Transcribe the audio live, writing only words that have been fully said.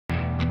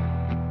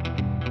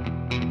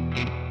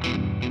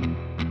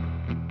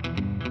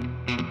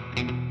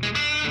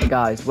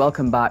guys,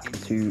 welcome back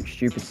to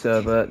Stupid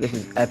Server. This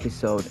is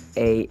episode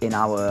 8 in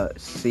our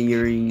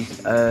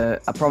series. I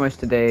promised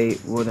today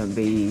wouldn't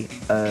be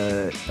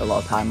a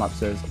lot of time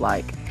lapses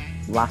like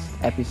last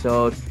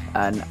episode,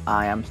 and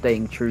I am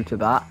staying true to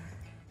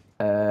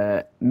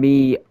that.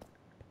 Me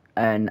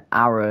and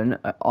Aaron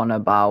are on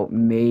about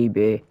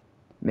maybe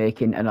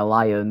making an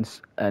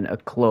alliance and a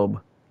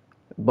club,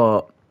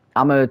 but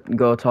I'm gonna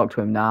go talk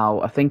to him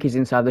now. I think he's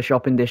inside the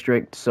shopping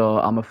district, so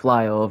I'm gonna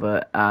fly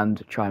over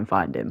and try and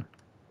find him.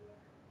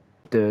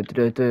 Aaron!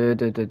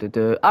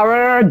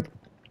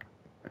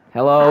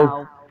 Hello.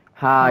 Ow.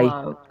 Hi.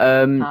 Hello.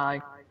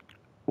 Hi.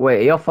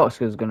 Wait, your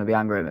Fox's gonna be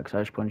angry at me because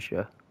I just punched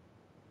you.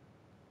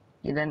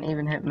 You didn't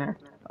even hit me.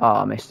 Oh,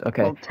 I missed.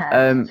 Okay. Well,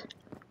 test.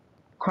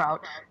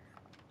 Crouch.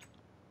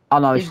 Oh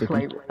no, it's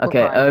Easily.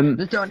 okay.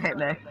 Just don't hit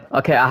me.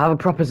 Okay, I have a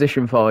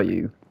proposition for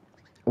you.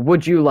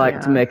 Would you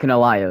like to make an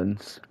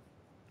alliance?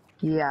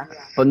 Yes.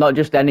 But not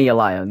just any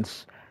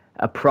alliance.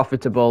 A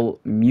profitable,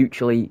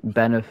 mutually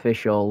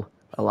beneficial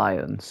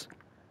alliance.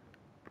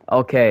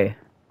 Okay.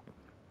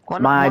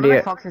 One My of idea.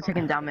 my foxes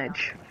taking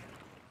damage.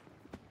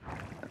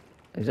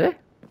 Is it?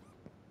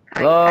 I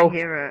Hello?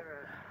 hear it.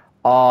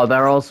 Oh,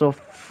 they're all so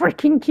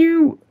freaking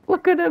cute.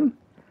 Look at him.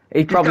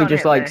 He's probably don't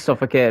just hit like me.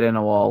 suffocated in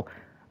a wall.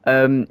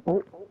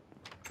 Oh.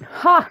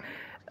 Ha!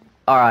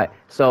 Alright,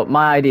 so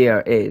my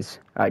idea is...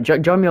 Alright,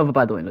 join me over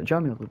by the window.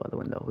 Join me over by the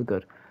window. We're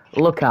good.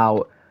 Look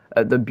out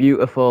at the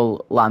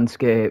beautiful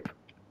landscape.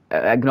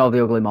 Ignore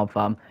the ugly mob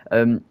farm.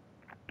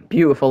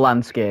 Beautiful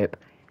landscape.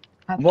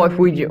 What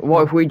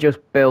if we just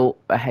built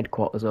a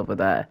headquarters over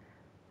there?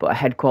 But a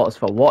headquarters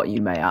for what, you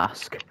may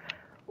ask?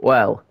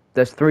 Well,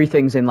 there's 3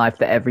 things in life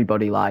that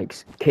everybody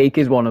likes. Cake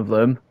is one of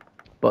them,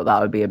 but that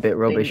would be a bit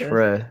rubbish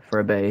for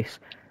a base.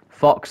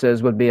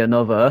 Foxes would be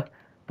another,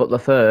 but the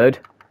third,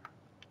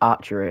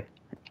 archery.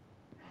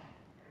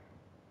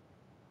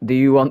 Do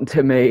you want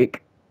to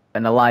make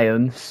an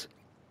alliance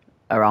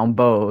around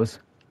bows?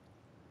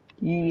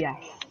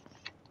 Yes.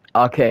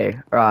 Okay,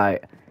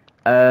 right.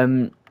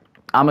 I'm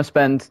gonna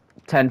spend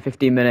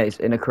 10-15 minutes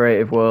in a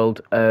creative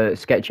world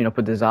sketching up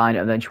a design,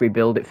 and then should we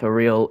build it for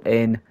real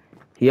in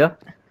here?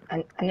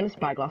 I'm gonna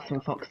spyglass some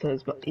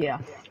foxes, but yeah.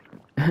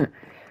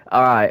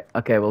 Alright,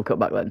 okay, we'll cut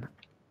back then.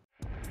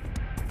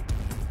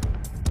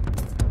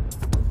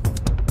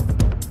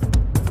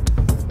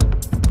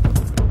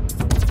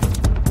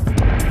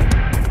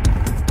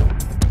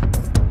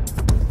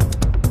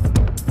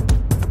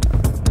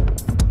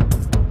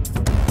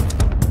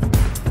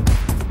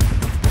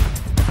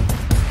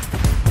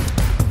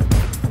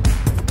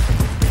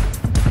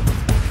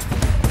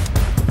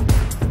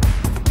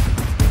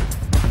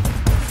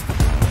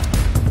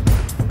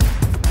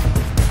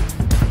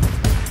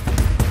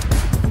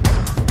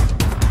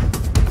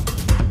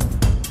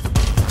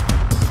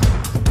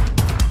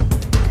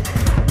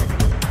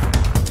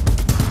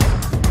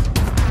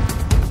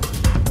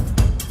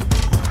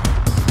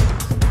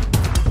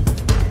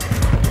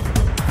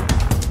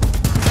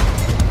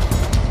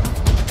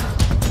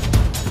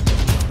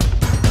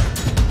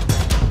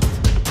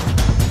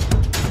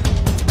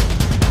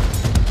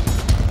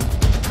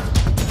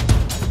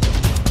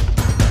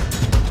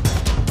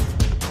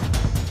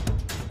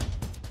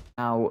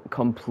 Now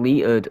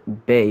completed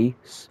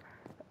base,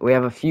 we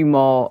have a few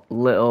more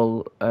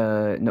little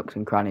nooks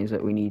and crannies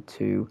that we need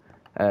to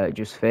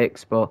just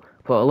fix, but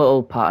put a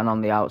little pattern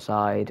on the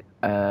outside.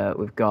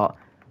 We've got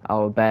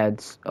our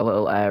beds, a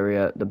little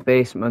area. The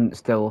basement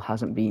still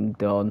hasn't been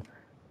done,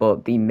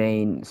 but the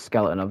main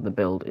skeleton of the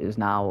build is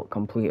now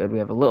completed. We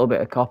have a little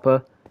bit of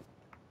copper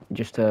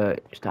just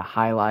to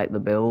highlight the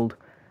build.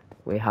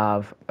 We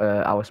have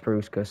our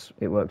spruce because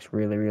it works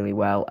really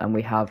well, and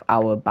we have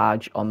our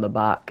badge on the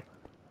back,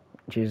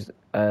 which is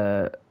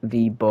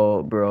the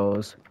Bow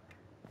Bros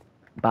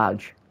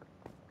badge.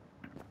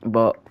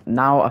 But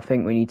now I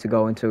think we need to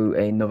go into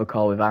another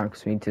call with Aaron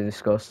because we need to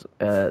discuss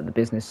the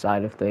business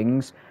side of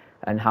things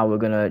and how we're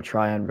going to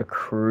try and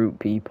recruit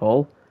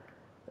people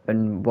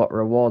and what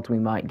rewards we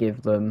might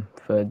give them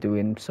for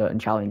doing certain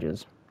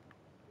challenges.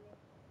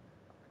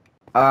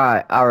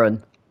 Alright,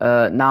 Aaron,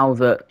 now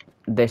that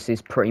this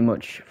is pretty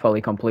much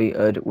fully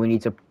completed, we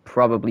need to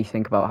probably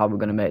think about how we're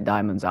going to make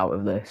diamonds out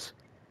of this.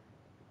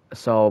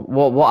 So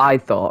what I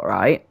thought,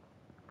 right?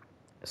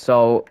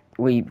 So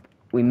we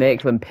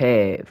make them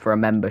pay for a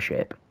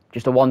membership,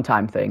 just a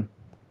one-time thing,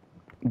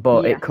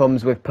 but Yes. it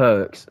comes with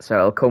perks. So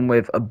it'll come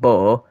with a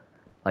bow,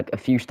 like a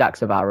few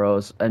stacks of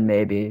arrows, and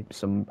maybe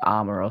some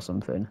armor or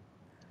something.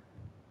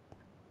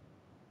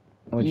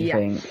 What do you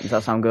think? Does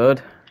that sound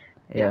good?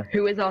 Yeah.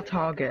 Who is our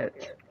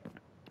target?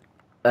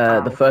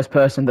 The first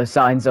person that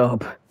signs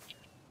up.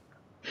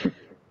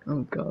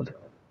 Oh god.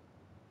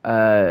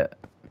 But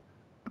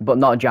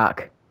not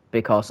Jack,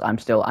 because I'm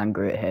still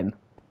angry at him.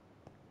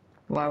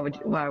 Why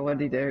would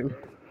he do?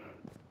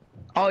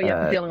 Oh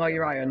yeah, stealing all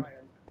your iron.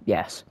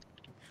 Yes.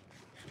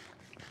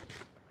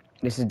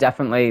 This is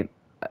definitely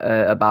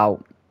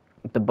about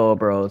the Bow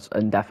Bros,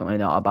 and definitely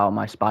not about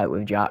my spite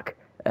with Jack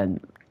and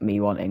me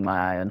wanting my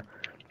iron.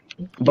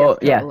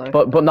 But Yes, yeah,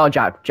 totally. but not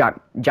Jack.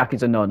 Jack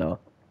is a no-no.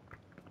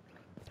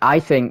 I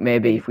think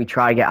maybe if we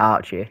try get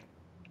Archie,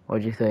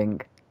 what do you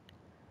think?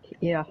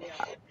 Yeah.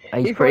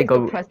 He's He's pretty probably still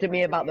good. pressed at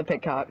me about the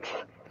pickaxe.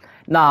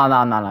 No,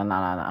 no, no, no,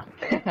 no, no,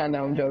 no. I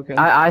know, I'm joking.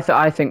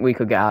 I think we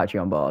could get Archie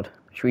on board.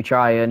 Should we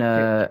try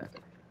and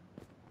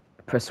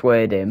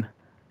persuade him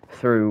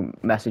through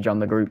message on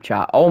the group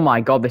chat? Oh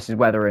my god, this is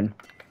weathering.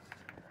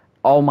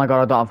 Oh my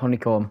god, I don't have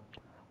honeycomb.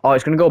 Oh,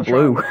 it's gonna go What's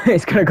blue. wrong?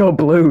 It's gonna go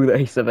blue.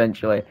 This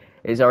eventually.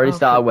 It's already Oh, for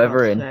started God's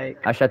weathering. sake.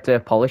 I should have to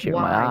polish it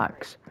with my Why?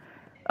 axe.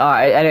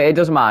 And it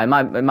doesn't matter.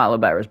 It might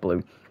look better as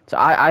blue. So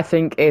I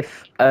think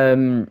if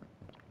the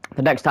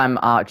next time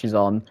Arch is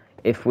on,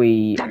 if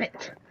we Damn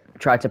it!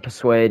 try to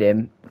persuade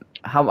him,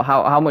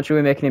 how much are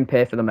we making him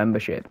pay for the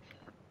membership?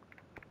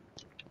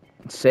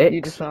 You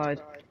 6?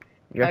 decide.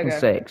 You reckon Okay.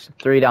 6?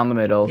 3 down the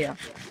middle. Yeah.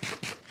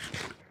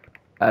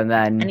 And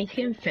I then need to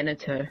get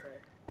Infinito.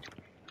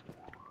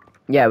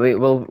 yeah,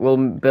 we'll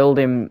build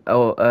him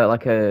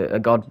like a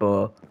god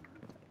bow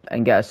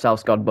and get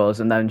ourselves god bows,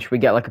 and then should we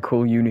get like a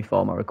cool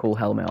uniform or a cool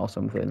helmet or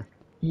something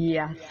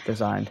Yes.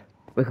 designed?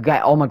 We could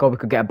get, oh my god, we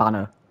could get a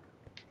banner.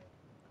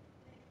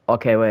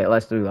 Okay, wait,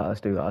 let's do that.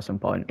 Let's do that at some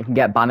point. We can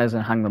get banners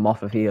and hang them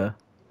off of here,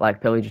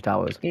 like pillager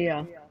towers.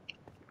 Yeah.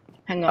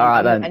 Hang All on.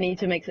 right, then. I need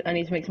to make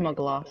some more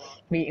glass.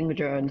 Meeting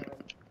adjourned.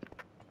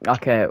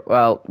 Okay,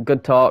 well,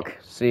 good talk.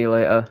 See you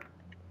later.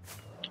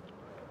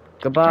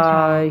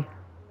 Goodbye.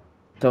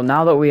 So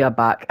now that we are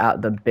back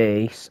at the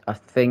base, I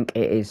think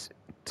it is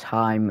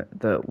time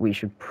that we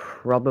should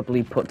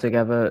probably put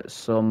together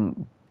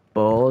some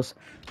bows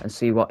and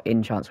see what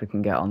enchants we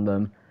can get on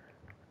them.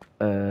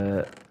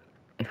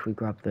 If we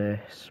grab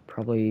this,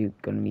 probably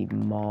gonna need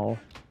more.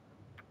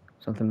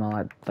 Something more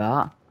like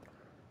that.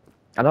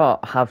 I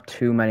don't have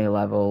too many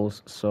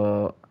levels,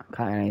 so I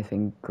can't get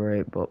anything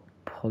great, but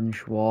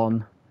punch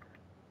 1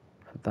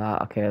 for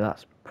that. Okay,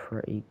 that's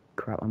pretty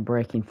crap.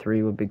 Unbreaking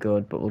 3 would be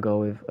good, but we'll go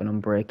with an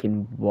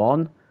unbreaking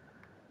 1.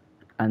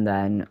 And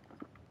then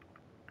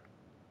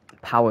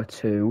power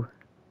 2.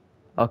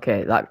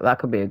 Okay, that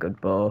could be a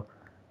good bow.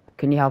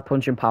 Can you have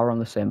punch and power on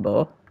the same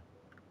bow?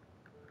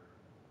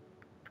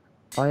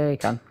 Oh yeah, you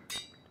can.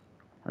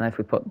 And then if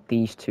we put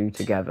these two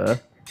together,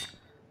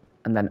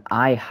 and then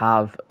I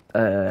have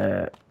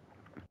an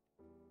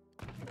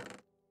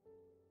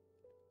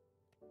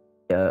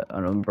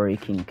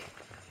unbreaking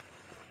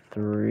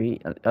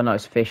 3. Oh no,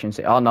 it's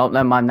efficiency. Oh no,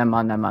 never mind.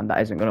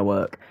 That isn't gonna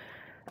work.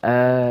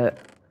 So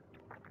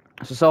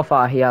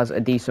far he has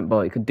a decent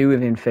bow. He could do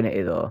with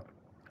infinity though.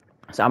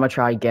 So I'm gonna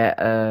try get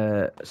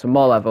some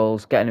more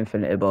levels, get an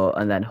infinity bow,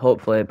 and then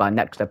hopefully by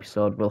next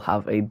episode we'll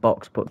have a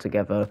box put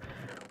together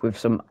with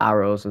some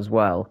arrows as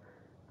well.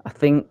 I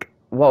think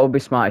what would be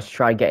smart is to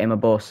try get him a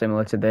bow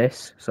similar to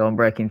this. So I'm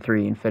breaking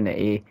 3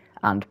 infinity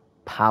and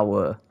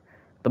power.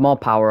 The more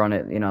power on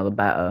it, you know, the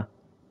better.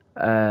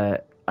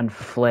 And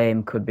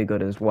flame could be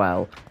good as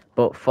well.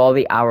 But for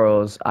the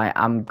arrows, I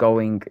am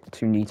going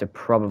to need to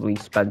probably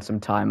spend some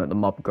time at the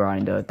mob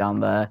grinder down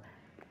there.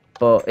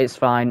 But it's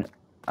fine.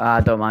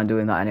 I don't mind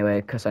doing that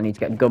anyway, because I need to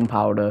get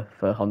gunpowder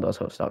for Hondo's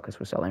hot stock, because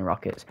we're selling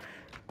rockets.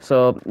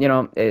 So, you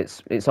know,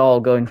 it's all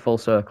going full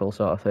circle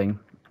sort of thing.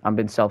 I'm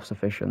being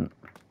self-sufficient.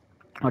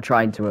 I'm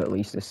trying to at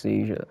least this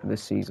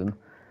season.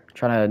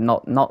 Trying to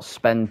not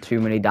spend too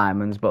many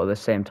diamonds, but at the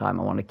same time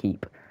I want to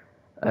keep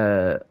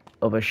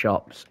other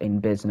shops in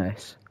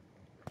business.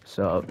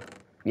 So,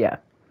 yeah.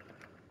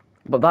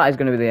 But that is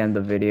going to be the end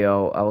of the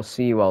video. I will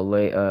see you all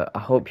later. I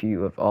hope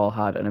you have all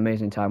had an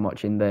amazing time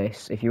watching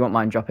this. If you won't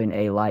mind dropping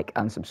a like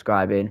and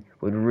subscribing, it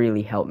would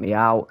really help me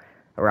out.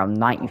 Around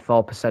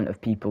 94% of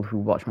people who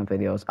watch my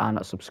videos are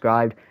not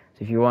subscribed.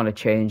 So if you want to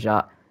change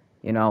that,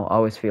 you know,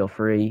 always feel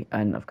free.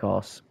 And of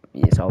course,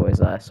 it's always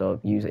there. So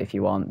use it if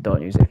you want.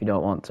 Don't use it if you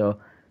don't want to.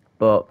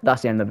 But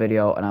that's the end of the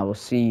video, and I will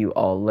see you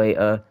all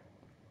later.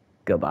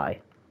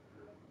 Goodbye.